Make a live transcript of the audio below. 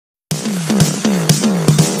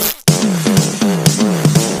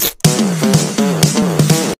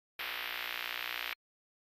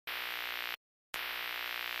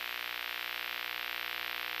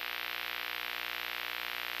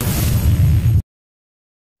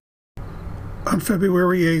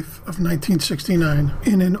February 8th of 1969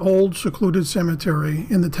 in an old secluded cemetery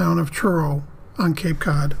in the town of Truro on Cape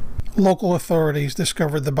Cod. Local authorities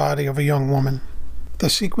discovered the body of a young woman. The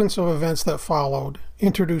sequence of events that followed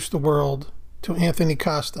introduced the world to Anthony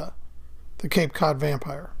Costa, the Cape Cod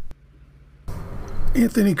vampire.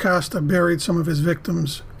 Anthony Costa buried some of his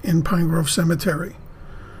victims in Pine Grove Cemetery.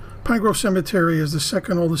 Pine Grove Cemetery is the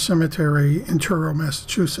second oldest cemetery in Truro,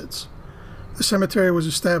 Massachusetts. The cemetery was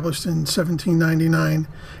established in 1799.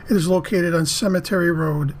 It is located on Cemetery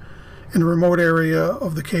Road in a remote area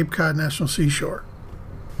of the Cape Cod National Seashore.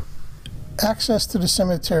 Access to the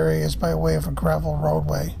cemetery is by way of a gravel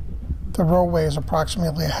roadway. The roadway is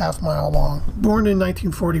approximately a half-mile long. Born in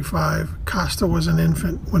 1945, Costa was an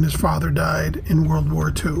infant when his father died in World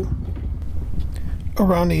War II.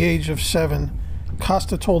 Around the age of 7,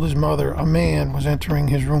 Costa told his mother a man was entering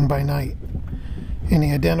his room by night, and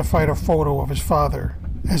he identified a photo of his father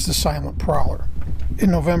as the Silent Prowler. In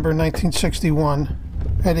November 1961,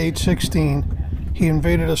 at age 16, he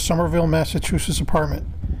invaded a Somerville, Massachusetts apartment,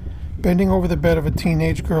 bending over the bed of a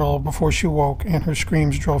teenage girl before she woke, and her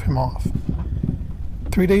screams drove him off.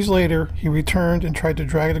 3 days later, he returned and tried to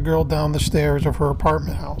drag the girl down the stairs of her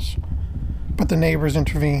apartment house, but the neighbors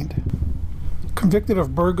intervened. Convicted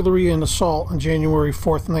of burglary and assault on January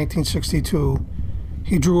 4th, 1962,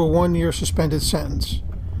 he drew a 1-year suspended sentence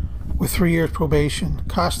with 3 years probation.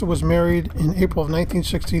 Costa was married in April of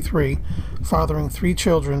 1963, fathering 3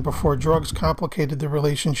 children before drugs complicated the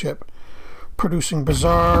relationship, producing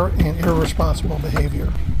bizarre and irresponsible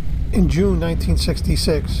behavior. In June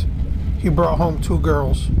 1966, he brought home 2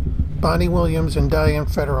 girls, Bonnie Williams and Diane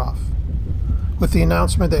Federoff, with the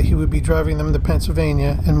announcement that he would be driving them to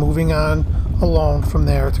Pennsylvania and moving on alone from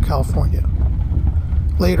there to California.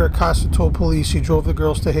 Later, Costa told police he drove the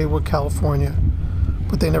girls to Haywood, California,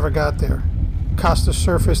 but they never got there. Costa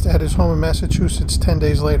surfaced at his home in Massachusetts 10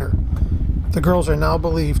 days later. The girls are now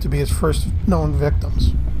believed to be his first known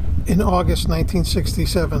victims. In August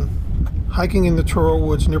 1967, hiking in the Truro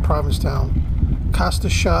woods near Provincetown, Costa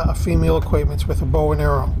shot a female acquaintance with a bow and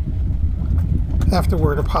arrow,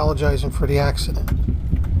 afterward apologizing for the accident.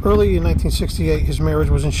 Early in 1968, his marriage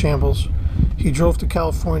was in shambles. He drove to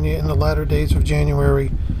California in the latter days of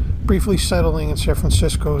January, briefly settling in San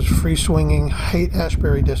Francisco's free-swinging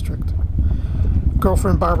Haight-Ashbury district.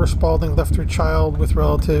 Girlfriend Barbara Spalding left her child with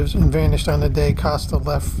relatives and vanished on the day Costa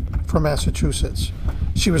left for Massachusetts.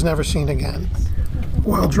 She was never seen again.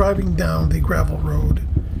 While driving down the gravel road,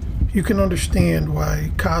 you can understand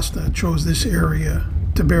why Costa chose this area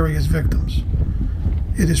to bury his victims.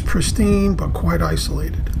 It is pristine but quite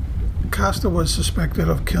isolated. Costa was suspected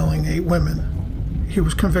of killing 8 women. He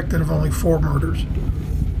was convicted of only 4 murders.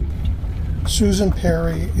 Susan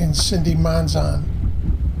Perry and Cindy Monzon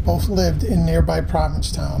both lived in nearby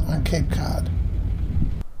Provincetown on Cape Cod.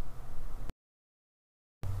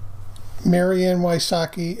 Mary Ann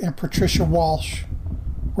Wysocki and Patricia Walsh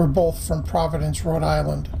were both from Providence, Rhode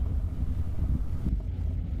Island.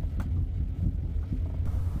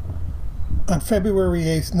 On February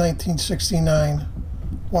 8, 1969,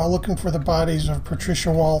 while looking for the bodies of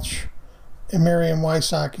Patricia Walsh and Mary Ann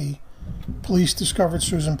Wysocki, police discovered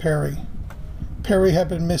Susan Perry. Perry had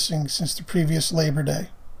been missing since the previous Labor Day.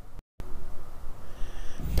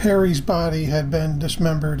 Perry's body had been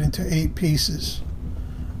dismembered into 8 pieces.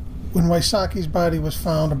 When Wysocki's body was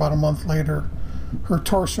found about a month later, her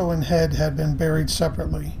torso and head had been buried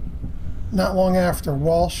separately. Not long after,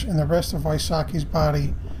 Walsh and the rest of Wysocki's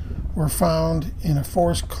body were found in a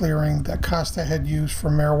forest clearing that Costa had used for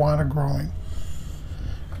marijuana growing.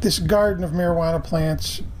 This garden of marijuana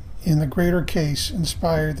plants in the greater case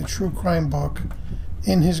inspired the true crime book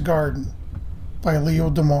In His Garden by Leo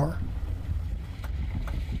D'Amour.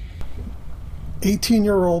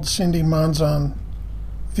 18-year-old Cindy Monzon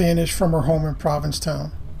vanished from her home in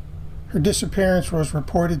Provincetown. Her disappearance was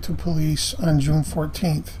reported to police on June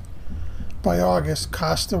 14th. By August,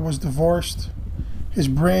 Costa was divorced. His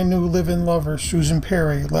brand new live-in lover, Susan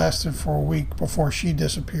Perry, lasted for a week before she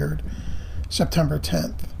disappeared, September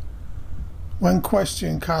 10th. When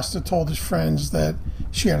questioned, Costa told his friends that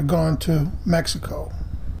she had gone to Mexico.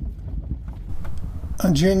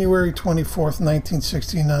 On January 24th,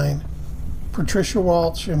 1969, Patricia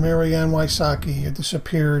Walsh and Mary Ann Wysocki had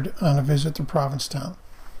disappeared on a visit to Provincetown.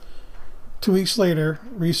 2 weeks later,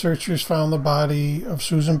 researchers found the body of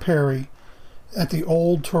Susan Perry at the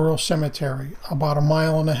Old Truro Cemetery, about 1.5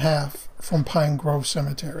 miles from Pine Grove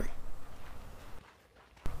Cemetery.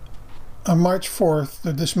 On March 4th,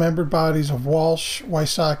 the dismembered bodies of Walsh,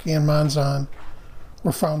 Wysocki, and Monzon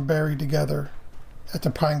were found buried together at the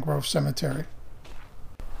Pine Grove Cemetery.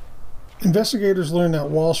 Investigators learned that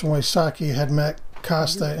Walsh and Wysocki had met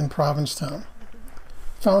Costa in Provincetown.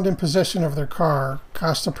 Found in possession of their car,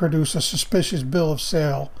 Costa produced a suspicious bill of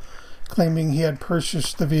sale claiming he had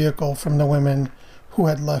purchased the vehicle from the women who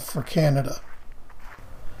had left for Canada.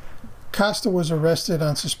 Costa was arrested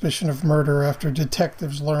on suspicion of murder after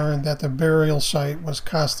detectives learned that the burial site was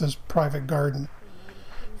Costa's private garden,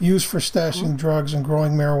 used for stashing drugs and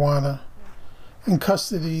growing marijuana. In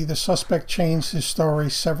custody, the suspect changed his story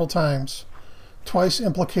several times, twice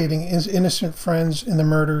implicating his innocent friends in the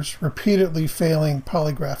murders, repeatedly failing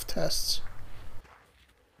polygraph tests.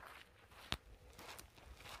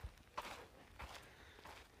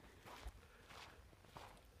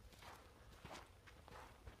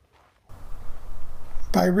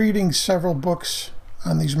 By reading several books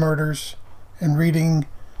on these murders and reading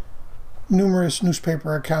numerous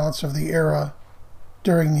newspaper accounts of the era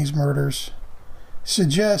during these murders,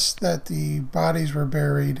 suggests that the bodies were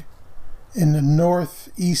buried in the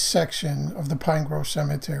northeast section of the Pine Grove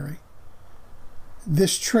Cemetery.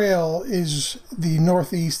 This trail is the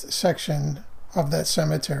northeast section of that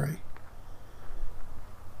cemetery.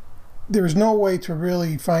 There is no way to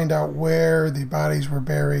really find out where the bodies were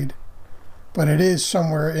buried, but it is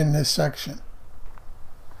somewhere in this section.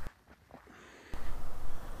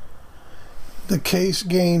 The case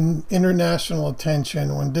gained international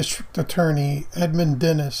attention when District Attorney Edmund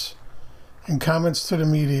Dennis, in comments to the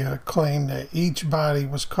media, claimed that each body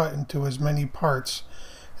was cut into as many parts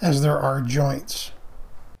as there are joints.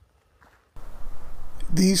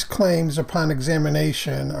 These claims, upon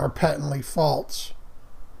examination, are patently false,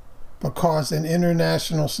 but caused an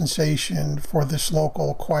international sensation for this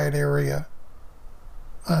local quiet area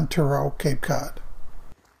on Truro, Cape Cod.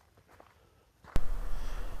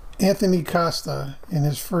 Anthony Costa, in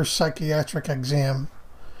his first psychiatric exam,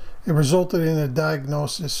 it resulted in a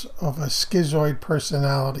diagnosis of a schizoid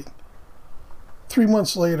personality. 3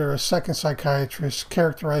 months later, a second psychiatrist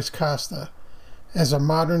characterized Costa as a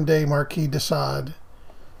modern-day Marquis de Sade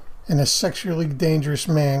and a sexually dangerous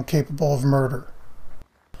man capable of murder.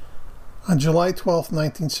 On July 12,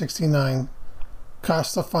 1969,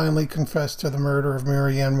 Costa finally confessed to the murder of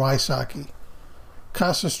Mary Ann Wysocki.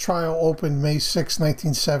 Costa's trial opened May 6,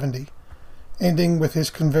 1970, ending with his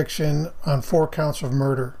conviction on 4 counts of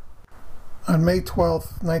murder. On May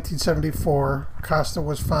 12, 1974, Costa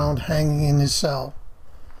was found hanging in his cell,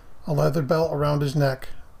 a leather belt around his neck.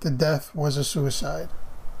 The death was a suicide.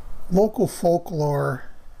 Local folklore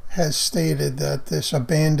has stated that this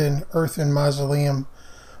abandoned earthen mausoleum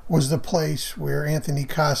was the place where Anthony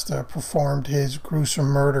Costa performed his gruesome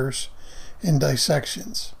murders and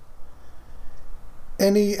dissections.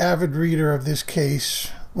 Any avid reader of this case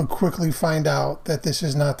would quickly find out that this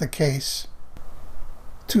is not the case.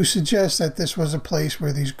 To suggest that this was a place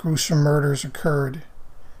where these gruesome murders occurred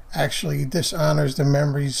actually dishonors the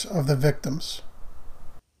memories of the victims.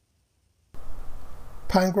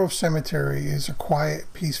 Pine Grove Cemetery is a quiet,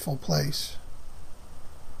 peaceful place.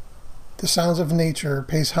 The sounds of nature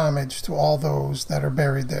pays homage to all those that are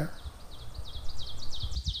buried there.